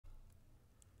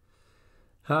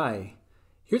Hi,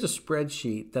 here's a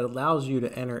spreadsheet that allows you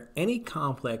to enter any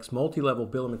complex multi-level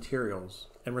bill of materials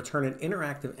and return an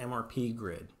interactive MRP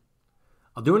grid.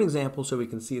 I'll do an example so we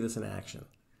can see this in action.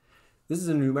 This is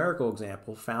a numerical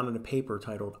example found in a paper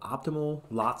titled Optimal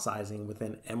Lot Sizing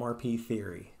Within MRP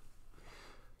Theory.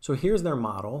 So here's their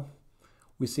model.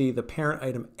 We see the parent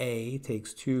item A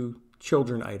takes two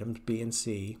children items, B and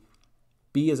C.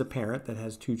 B is a parent that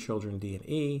has two children, D and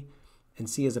E, and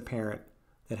C is a parent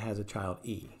that has a child,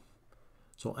 E.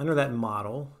 So we'll enter that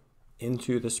model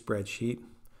into the spreadsheet.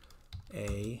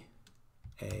 A,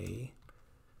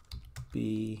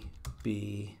 B,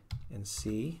 and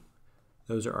C.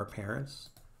 Those are our parents.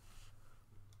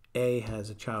 A has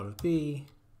a child of B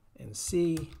and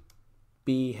C.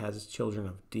 B has children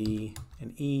of D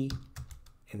and E.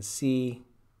 And C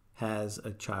has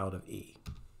a child of E.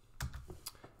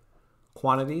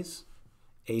 Quantities.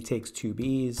 A takes two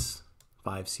Bs,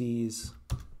 5 Cs.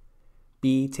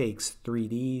 B takes 3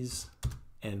 Ds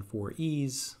and 4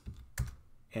 Es.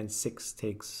 And C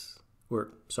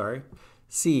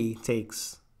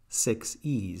takes 6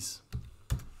 Es.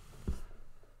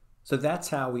 So that's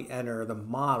how we enter the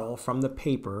model from the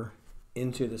paper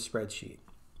into the spreadsheet.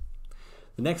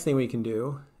 The next thing we can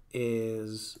do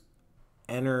is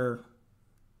enter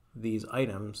these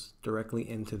items directly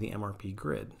into the MRP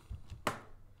grid.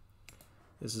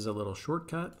 This is a little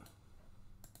shortcut.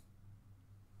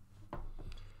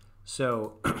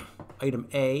 So item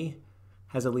A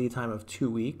has a lead time of 2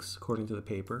 weeks, according to the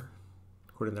paper,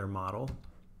 according to their model.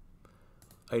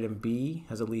 Item B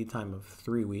has a lead time of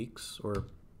 3 weeks, or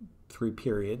 3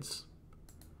 periods.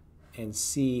 And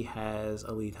C has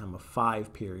a lead time of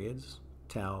 5 periods.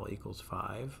 Tal equals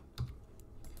 5.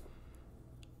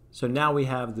 So now we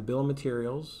have the bill of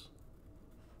materials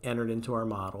entered into our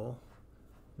model.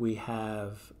 We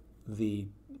have the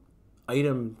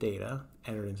item data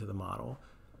entered into the model.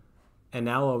 And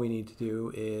now all we need to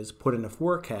do is put in a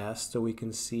forecast so we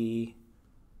can see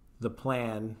the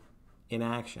plan in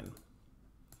action.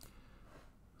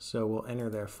 So we'll enter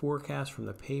their forecast from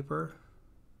the paper,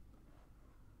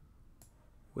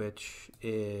 which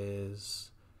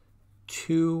is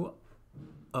 2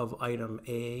 of item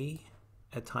A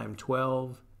at time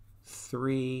 12,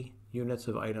 3 units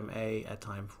of item A at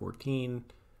time 14,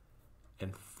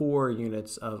 and 4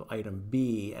 units of item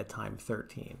B at time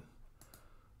 13.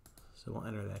 So we'll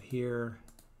enter that here,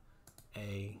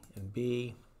 A and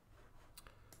B,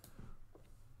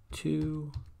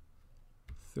 2,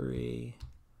 3,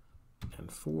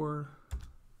 and 4,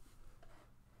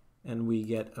 and we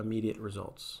get immediate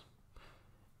results.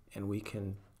 And we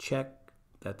can check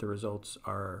that the results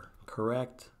are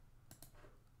correct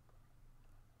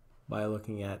by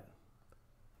looking at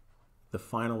the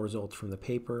final results from the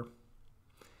paper.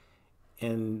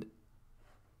 And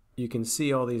you can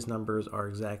see all these numbers are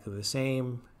exactly the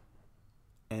same,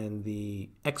 and the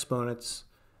exponents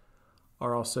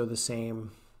are also the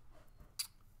same,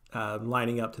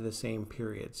 lining up to the same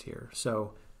periods here.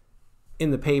 So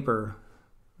in the paper,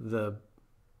 the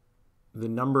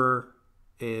number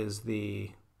is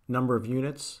the number of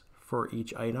units for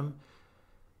each item,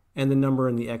 and the number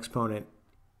in the exponent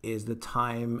is the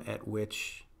time at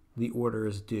which the order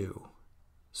is due.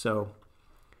 So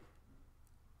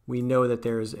we know that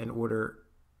there's an order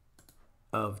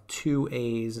of 2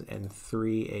 A's and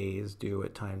 3 A's due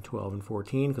at time 12 and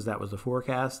 14 because that was the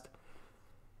forecast.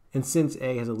 And since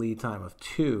A has a lead time of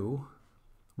 2,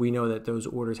 we know that those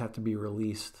orders have to be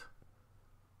released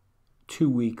 2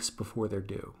 weeks before they're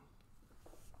due.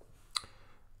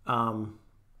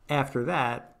 After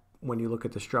that, when you look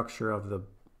at the structure of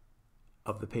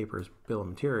the paper's bill of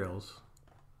materials,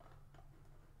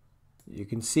 you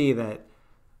can see that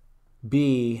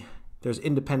B, there's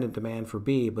independent demand for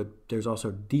B, but there's also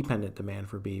dependent demand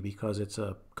for B because it's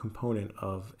a component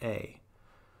of A.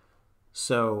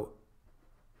 So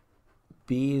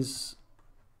B's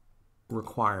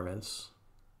requirements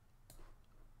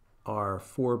are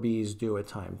 4 B's due at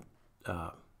time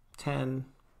 10,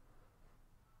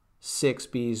 6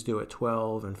 B's due at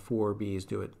 12, and 4 B's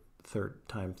due at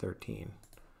time 13.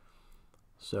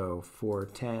 So 4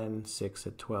 at 10, 6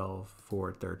 at 12, 4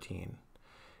 at 13.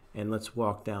 And let's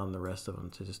walk down the rest of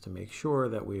them just to make sure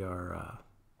that we are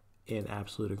in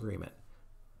absolute agreement.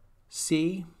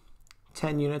 C,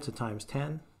 10 units at times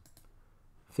 10,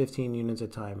 15 units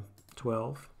at time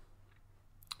 12.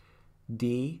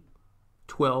 D,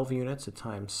 12 units at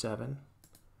time 7,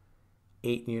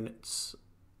 18 units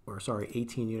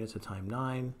at time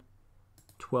 9,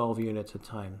 12 units at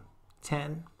time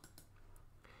 10.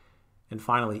 And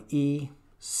finally E,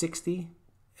 60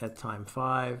 at time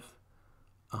 5,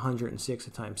 106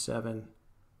 at time 7,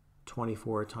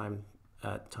 24 at time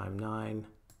at time 9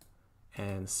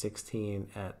 and 16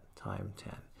 at time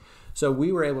 10. So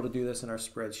we were able to do this in our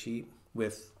spreadsheet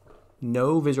with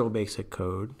no Visual Basic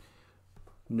code,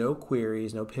 no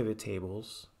queries, no pivot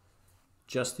tables,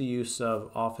 just the use of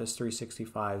Office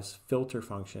 365's filter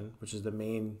function, which is the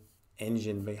main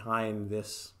engine behind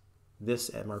this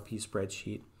MRP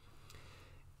spreadsheet.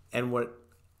 And what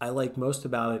I like most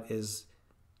about it is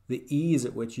the ease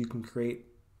at which you can create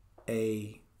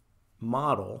a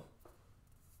model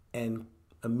and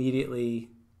immediately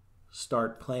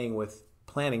start playing with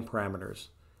planning parameters.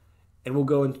 And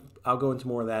I'll go into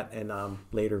more of that in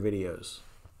later videos.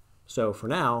 So for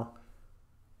now,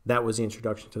 that was the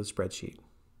introduction to the spreadsheet.